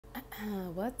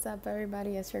What's up,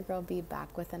 everybody? It's your girl B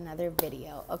back with another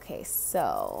video. Okay,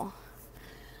 so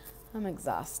I'm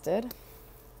exhausted.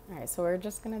 All right, so we're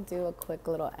just gonna do a quick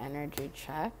little energy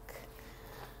check,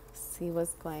 see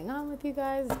what's going on with you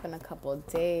guys. It's been a couple of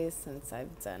days since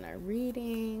I've done a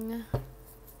reading.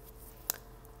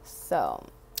 So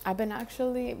I've been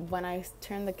actually, when I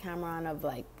turned the camera on,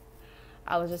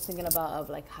 I was just thinking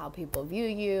about like how people view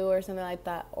you or something like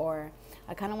that, or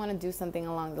I kind of want to do something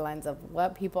along the lines of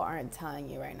what people aren't telling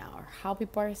you right now or how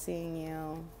people are seeing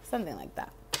you, something like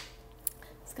that.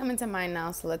 It's coming to mind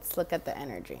now, so let's look at the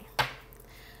energy.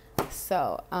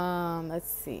 So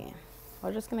let's see,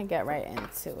 we're just gonna get right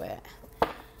into it.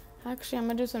 Actually, I'm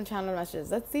gonna do some channel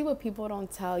messages. Let's see what people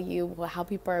don't tell you, how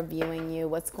people are viewing you,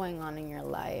 what's going on in your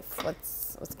life,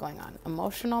 what's going on.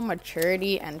 Emotional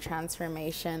maturity and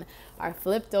transformation are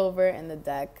flipped over in the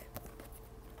deck.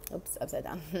 Oops, upside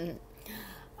down.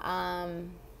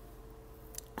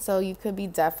 So you could be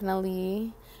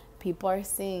definitely, people are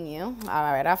seeing you,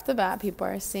 right off the bat, people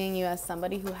are seeing you as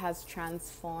somebody who has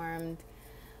transformed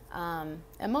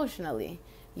emotionally.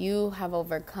 You have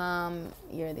overcome.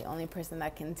 You're the only person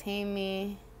that can tame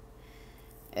me.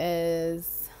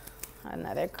 Is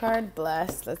another card.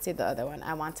 Blessed. Let's see the other one.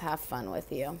 I want to have fun with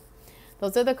you.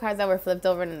 Those are the cards that were flipped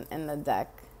over in the deck.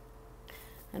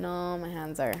 I know my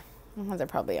hands are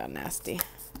probably all nasty.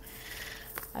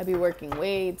 I'd be working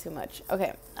way too much.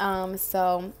 Okay.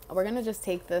 So we're gonna just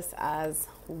take this as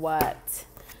what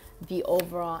the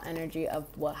overall energy of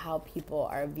how people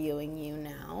are viewing you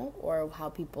now, or how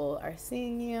people are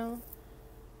seeing you.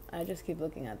 I just keep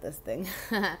looking at this thing.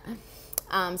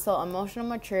 So emotional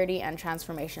maturity and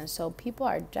transformation. So people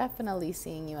are definitely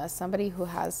seeing you as somebody who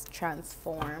has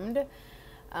transformed.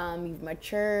 You've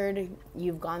matured.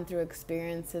 You've gone through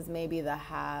experiences maybe that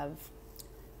have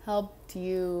helped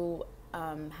you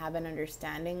have an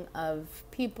understanding of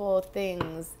people,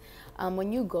 things.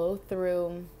 When you go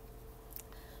through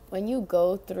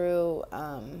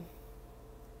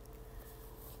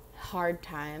hard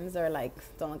times, or like,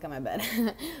 don't look at my bed.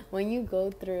 When you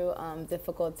go through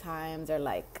difficult times, or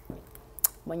like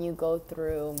when you go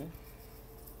through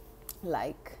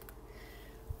like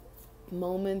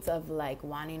moments of like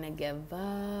wanting to give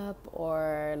up,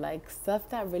 or like stuff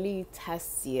that really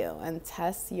tests you and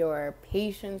tests your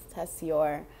patience, tests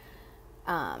your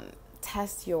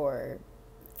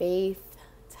faith,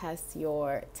 tests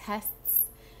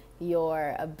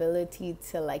your ability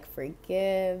to like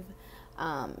forgive.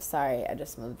 Sorry, I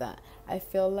just moved that. I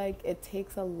feel like it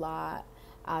takes a lot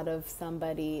out of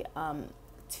somebody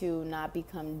to not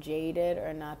become jaded,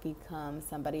 or not become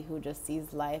somebody who just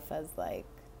sees life as like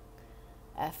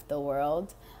F the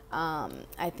world.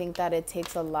 I think that it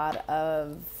takes a lot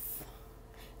of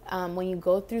when you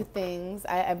go through things,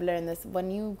 I've learned this,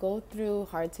 when you go through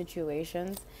hard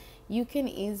situations, you can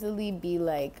easily be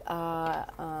like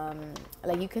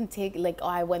you can take like, oh,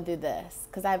 I went through this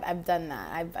because I've done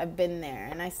that, I've been there,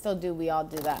 and I still do, we all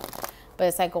do that. But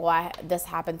it's like, why this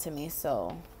happened to me,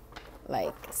 so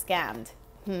like scammed.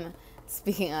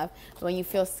 Speaking of, when you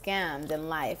feel scammed in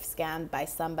life, scammed by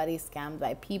somebody, scammed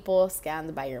by people,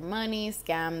 scammed by your money,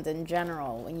 scammed in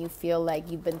general, when you feel like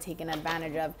you've been taken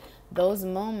advantage of, those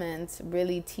moments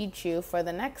really teach you for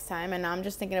the next time. And I'm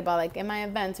just thinking about like in my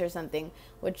events or something,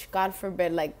 which God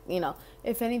forbid, like, you know,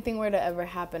 if anything were to ever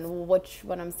happen,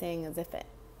 what I'm saying is, if it,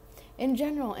 in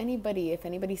general, anybody, if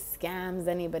anybody scams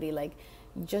anybody, like,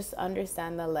 just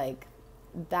understand that, like,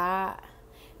 that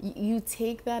you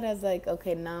take that as like,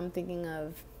 okay, now I'm thinking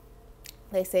of,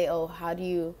 they say, oh, I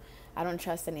don't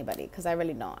trust anybody, because I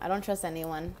really don't. I don't trust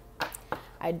anyone.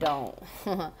 I don't.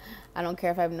 I don't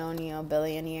care if I've known you a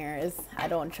billion years. I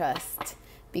don't trust,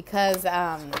 because,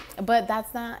 but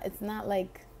it's not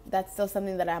like, that's still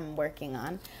something that I'm working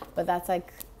on. But that's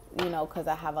like, you know, because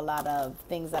I have a lot of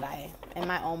things that in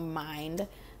my own mind,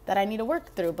 that I need to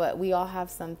work through. But we all have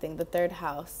something. The third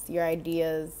house, your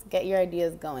ideas, get your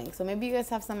ideas going. So maybe you guys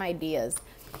have some ideas.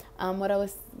 What I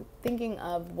was thinking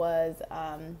of was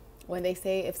when they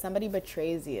say, if somebody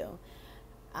betrays you,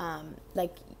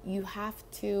 like, you have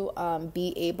to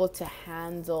be able to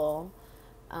handle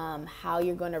how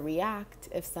you're going to react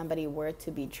if somebody were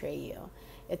to betray you.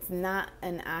 It's not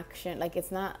an action, like,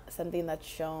 it's not something that's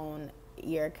shown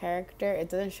your character. It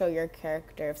doesn't show your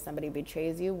character if somebody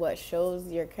betrays you. What shows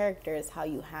your character is how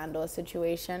you handle a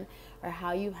situation, or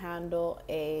how you handle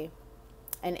an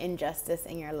injustice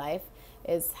in your life.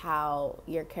 Is how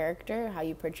your character, how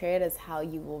you portray it, is how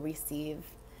you will receive,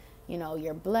 you know,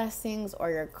 your blessings,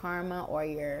 or your karma, or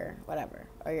your whatever,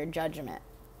 or your judgment.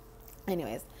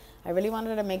 Anyways, I really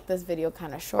wanted to make this video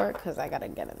kind of short because I gotta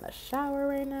get in the shower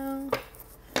right now.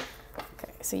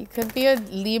 Okay, So you could be a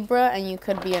Libra and you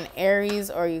could be an Aries,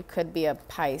 or you could be a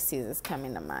Pisces is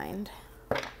coming to mind.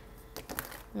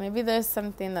 Maybe there's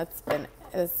something that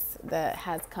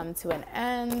has come to an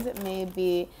end.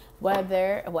 Maybe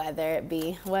whether it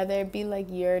be like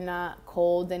you're not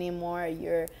cold anymore,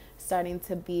 you're starting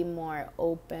to be more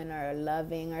open or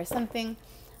loving or something.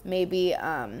 Maybe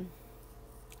asking,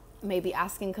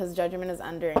 because judgment is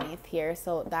underneath here,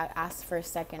 so that asks for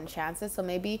second chances. So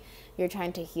maybe you're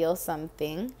trying to heal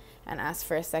something and ask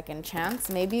for a second chance.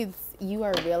 Maybe you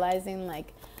are realizing,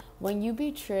 like, when you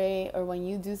betray or when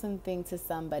you do something to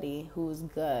somebody who's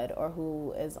good or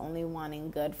who is only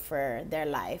wanting good for their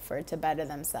life or to better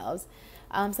themselves,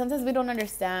 sometimes we don't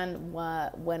understand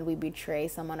when we betray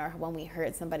someone or when we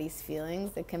hurt somebody's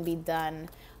feelings. It can be done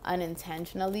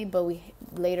unintentionally, but we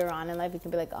later on in life we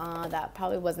can be like, oh, that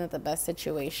probably wasn't the best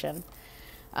situation,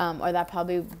 or I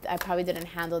probably didn't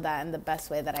handle that in the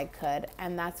best way that I could.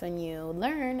 And that's when you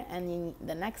learn, and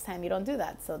the next time you don't do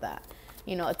that, so that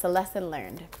it's a lesson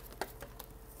learned.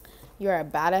 You're a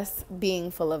badass being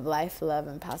full of life, love,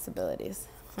 and possibilities.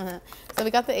 So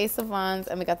we got the Ace of Wands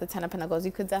and we got the Ten of Pentacles.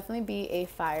 You could definitely be a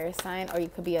fire sign, or you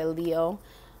could be a Leo.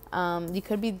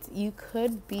 You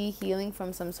could be healing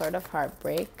from some sort of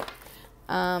heartbreak.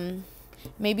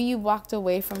 Maybe you walked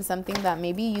away from something that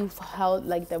maybe you held,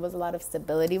 like there was a lot of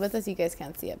stability with this. You guys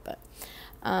can't see it, but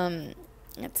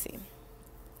let's see.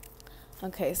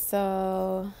 Okay,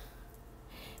 so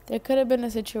there could have been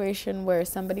a situation where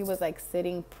somebody was like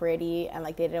sitting pretty and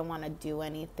like they didn't want to do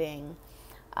anything.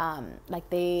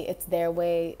 It's their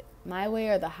way, my way,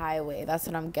 or the highway. That's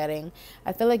what I'm getting.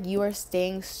 I feel like you are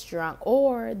staying strong,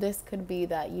 or this could be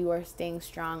that you are staying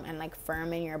strong and like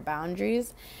firm in your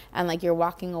boundaries, and like you're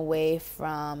walking away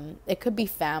from, it could be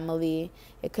family,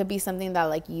 it could be something that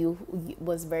like you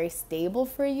was very stable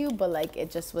for you, but like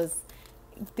it just was,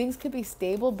 things could be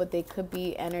stable, but they could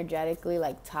be energetically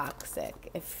like toxic,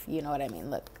 if you know what I mean.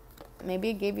 Look,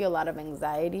 maybe it gave you a lot of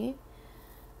anxiety.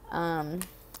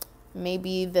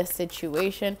 Maybe the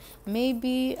situation,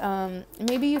 maybe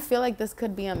you feel like this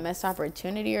could be a missed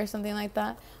opportunity or something like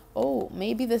that. Oh,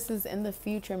 maybe this is in the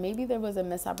future. Maybe there was a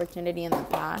missed opportunity in the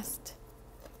past.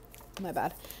 My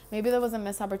bad. Maybe there was a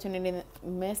missed opportunity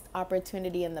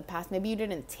in the past. Maybe you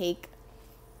didn't take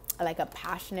like a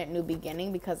passionate new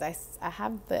beginning, because I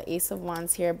have the Ace of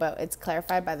Wands here, but it's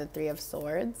clarified by the Three of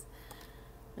Swords.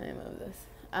 Let me move this.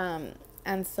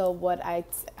 And so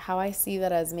how I see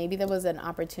that as, maybe there was an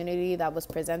opportunity that was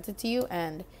presented to you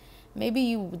and maybe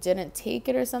you didn't take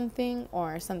it or something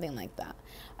like that.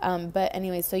 But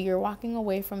anyway, so you're walking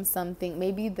away from something.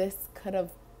 Maybe this could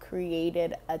have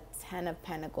created a Ten of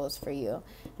Pentacles for you.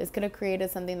 This could have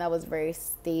created something that was very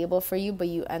stable for you, but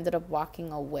you ended up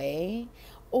walking away,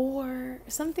 or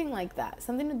something like that.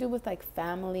 Something to do with like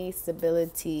family,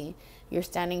 stability. You're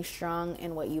standing strong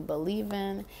in what you believe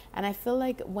in. And I feel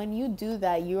like when you do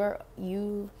that,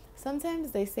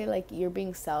 sometimes they say like you're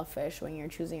being selfish when you're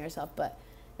choosing yourself, but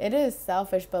it is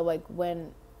selfish. But like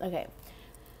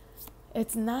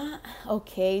it's not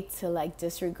okay to like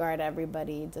disregard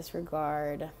everybody,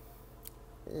 disregard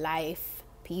life,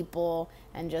 people,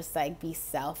 and just like be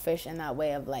selfish in that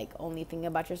way of like only thinking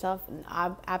about yourself.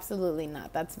 Absolutely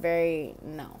not. That's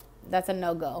a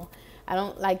no-go. I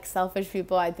don't like selfish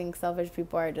people. I think selfish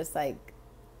people are just like,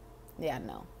 yeah,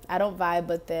 no. I don't vibe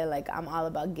with it. Like, I'm all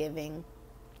about giving.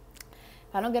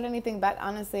 If I don't get anything back,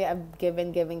 honestly, I've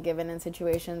given in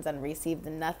situations and received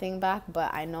nothing back.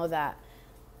 But I know that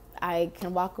I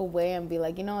can walk away and be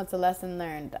like, it's a lesson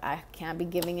learned. I can't be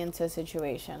giving into a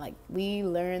situation. Like, we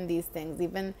learn these things,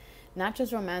 even not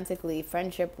just romantically,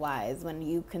 friendship-wise, when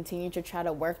you continue to try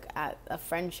to work at a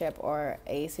friendship or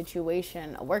a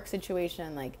situation, a work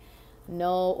situation, like,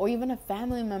 no, or even a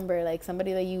family member, like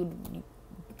somebody that you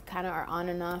kind of are on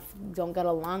and off, don't get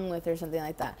along with or something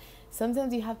like that.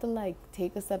 Sometimes you have to like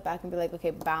take a step back and be like, okay,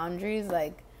 boundaries,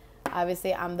 like,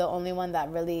 obviously I'm the only one that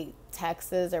really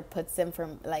texts or puts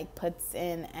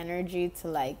in energy to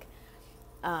like,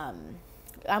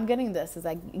 I'm getting this. It's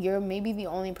like you're maybe the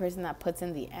only person that puts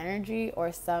in the energy,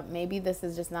 or maybe this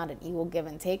is just not an equal give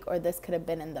and take, or this could have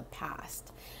been in the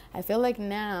past. I feel like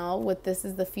now with this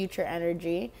is the future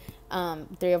energy.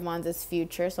 Three of Wands is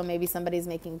future. So maybe somebody's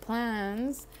making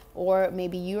plans, or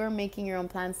maybe you are making your own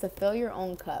plans to fill your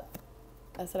own cup.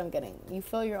 That's what I'm getting. You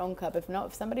fill your own cup. If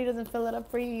somebody doesn't fill it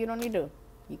up for you, you don't need to.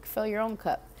 You can fill your own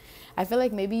cup. I feel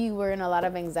like maybe you were in a lot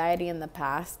of anxiety in the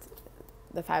past.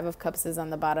 The Five of Cups is on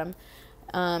the bottom.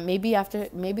 Maybe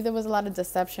there was a lot of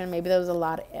deception. Maybe there was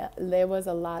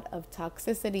a lot of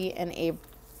toxicity in a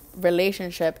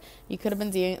relationship, you could have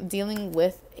been dealing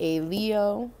with a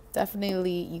Leo.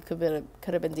 Definitely, you could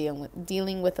have been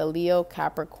dealing with a Leo,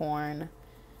 Capricorn,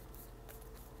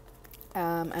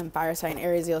 and fire sign,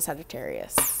 Aries, Leo,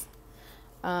 Sagittarius.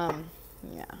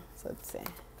 Yeah, so let's see.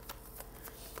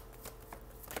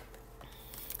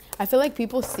 I feel like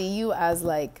people see you as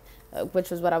like,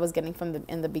 which was what I was getting from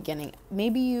in the beginning.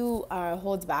 Maybe you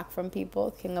holds back from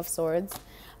people, King of Swords.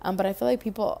 But I feel like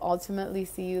people ultimately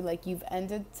see you like you've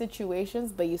ended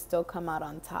situations, but you still come out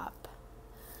on top.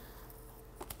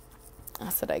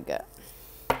 That's what I get.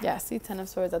 Yeah, see 10 of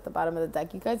Swords at the bottom of the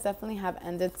deck. You guys definitely have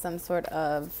ended some sort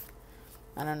of,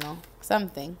 I don't know,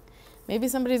 something. Maybe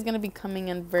somebody's going to be coming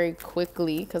in very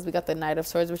quickly because we got the Knight of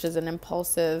Swords, which is an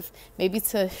impulsive, maybe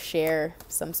to share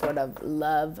some sort of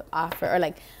love offer or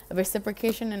like a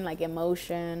reciprocation and like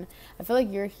emotion. I feel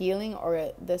like you're healing,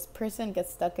 or this person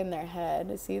gets stuck in their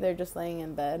head. See, they're just laying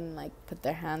in bed and like put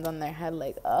their hands on their head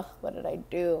like, ugh, what did I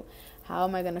do? How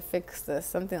am I going to fix this?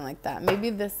 Something like that.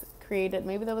 Maybe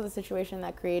maybe there was a situation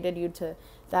that created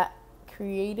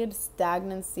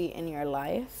stagnancy in your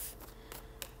life.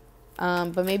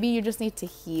 But maybe you just need to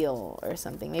heal or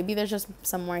something. Maybe there's just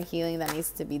some more healing that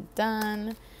needs to be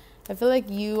done. I feel like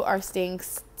you are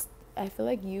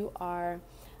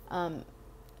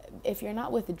if you're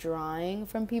not withdrawing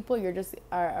from people, you're just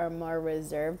are a more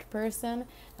reserved person,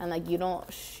 and like you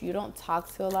don't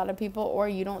talk to a lot of people, or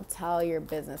you don't tell your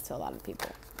business to a lot of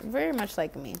people. Very much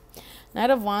like me.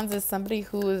 Knight of Wands is somebody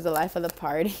who is the life of the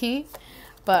party.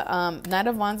 But Knight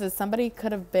of Wands is somebody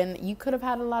you could have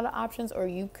had a lot of options, or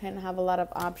you can have a lot of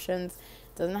options.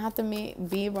 Doesn't have to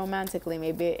be romantically,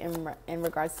 maybe in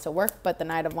regards to work, but the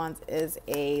Knight of Wands is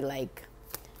a like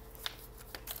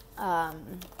a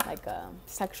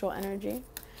sexual energy.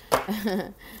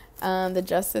 The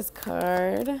Justice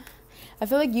card. I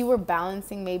feel like you were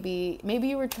balancing, maybe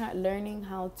you were learning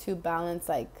how to balance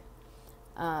like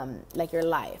your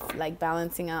life, like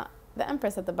balancing out. The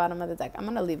Empress at the bottom of the deck. I'm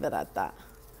gonna leave it at that.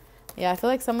 Yeah, I feel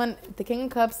like the King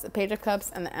of Cups, the Page of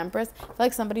Cups, and the Empress, I feel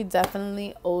like somebody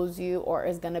definitely owes you or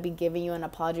is going to be giving you an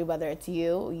apology, whether it's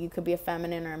you. You could be a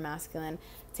feminine or a masculine.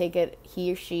 Take it,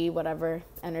 he or she, whatever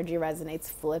energy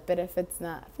resonates. Flip it if it's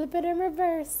not. Flip it and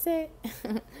reverse it.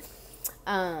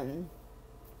 I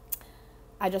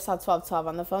just saw 1212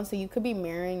 on the phone, so you could be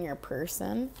mirroring your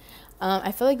person.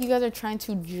 I feel like you guys are trying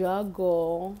to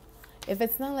juggle. If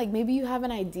it's not like, maybe you have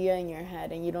an idea in your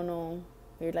head and you don't know,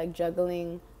 you're like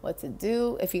juggling what to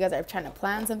do. If you guys are trying to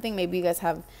plan something, maybe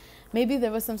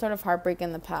there was some sort of heartbreak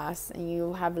in the past and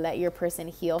you have let your person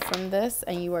heal from this,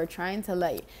 and you are trying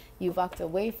to you walked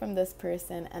away from this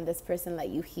person and this person let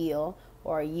you heal,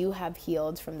 or you have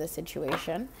healed from this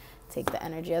situation. Take the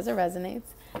energy as it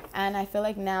resonates. And I feel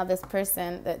like now this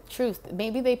person, the truth,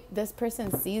 maybe this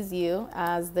person sees you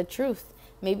as the truth.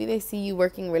 Maybe they see you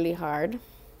working really hard.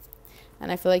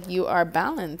 And I feel like you are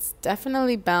balanced,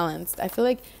 definitely balanced. I feel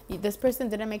like this person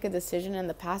didn't make a decision in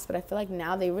the past, but I feel like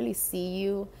now they really see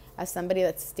you as somebody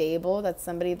that's stable, that's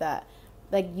somebody that,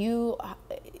 like,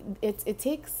 it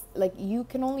takes, like, you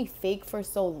can only fake for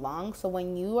so long. So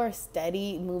when you are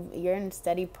you're in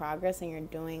steady progress and you're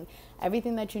doing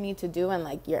everything that you need to do, and,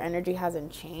 like, your energy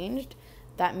hasn't changed,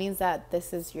 that means that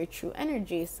this is your true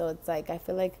energy. So it's like, I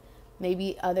feel like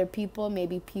maybe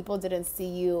people didn't see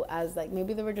you as, like,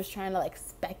 maybe they were just trying to, like,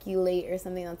 speculate or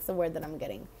something. That's the word that I'm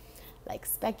getting. Like,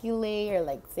 speculate, or,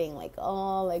 like, saying, like,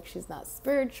 oh, like, she's not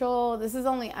spiritual. I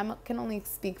can only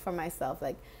speak for myself.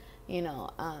 Like, you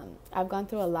know, I've gone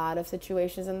through a lot of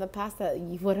situations in the past that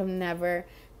you would have never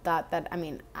thought that. I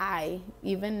mean,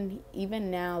 even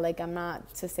now, like, I'm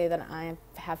not to say that I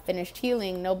have finished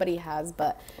healing. Nobody has.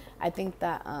 But I think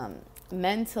that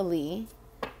mentally,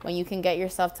 when you can get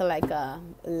yourself to, like, a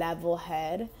level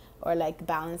head, or, like,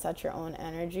 balance out your own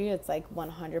energy, it's, like,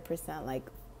 100%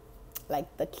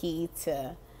 like the key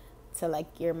to like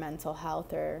your mental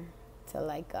health, or to,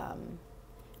 like,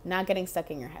 not getting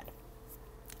stuck in your head.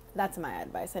 That's my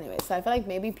advice anyway. So I feel like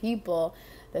maybe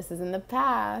this is in the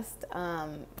past,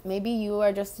 maybe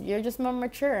you're just more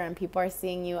mature, and people are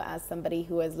seeing you as somebody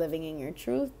who is living in your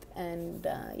truth. And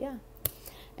yeah.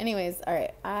 Anyways, all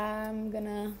right,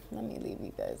 let me leave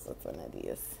you guys with one of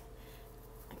these.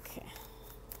 Okay.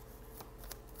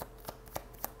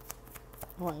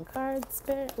 One card,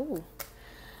 Spirit. Ooh.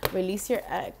 Release your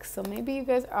ex. So maybe you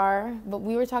guys but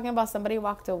we were talking about somebody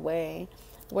walked away,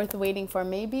 worth waiting for.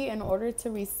 Maybe in order to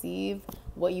receive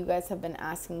what you guys have been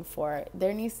asking for,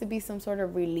 there needs to be some sort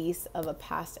of release of a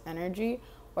past energy,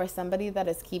 or somebody that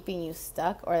is keeping you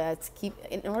stuck, or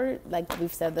in order, like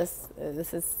we've said, this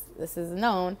is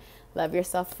known, love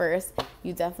yourself first.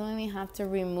 You definitely have to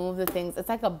remove the things. It's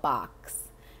like a box.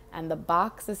 and the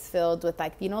box is filled with,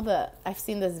 like, you know, I've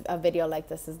seen this a video like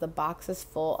this, is the box is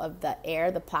full of the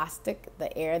air, the plastic,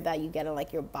 the air that you get in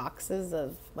like your boxes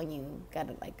of when you get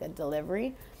like a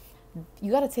delivery.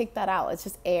 You got to take that out. It's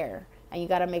just air, and you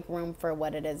got to make room for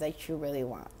what it is that you really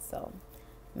want. So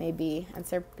maybe, and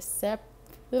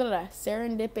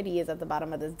serendipity is at the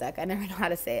bottom of this deck. I never know how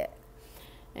to say it.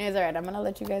 Anyways, all right, I'm gonna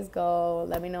let you guys go.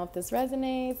 Let me know if this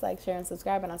resonates. Like, share, and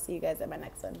subscribe, and I'll see you guys at my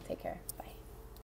next one. Take care. Bye.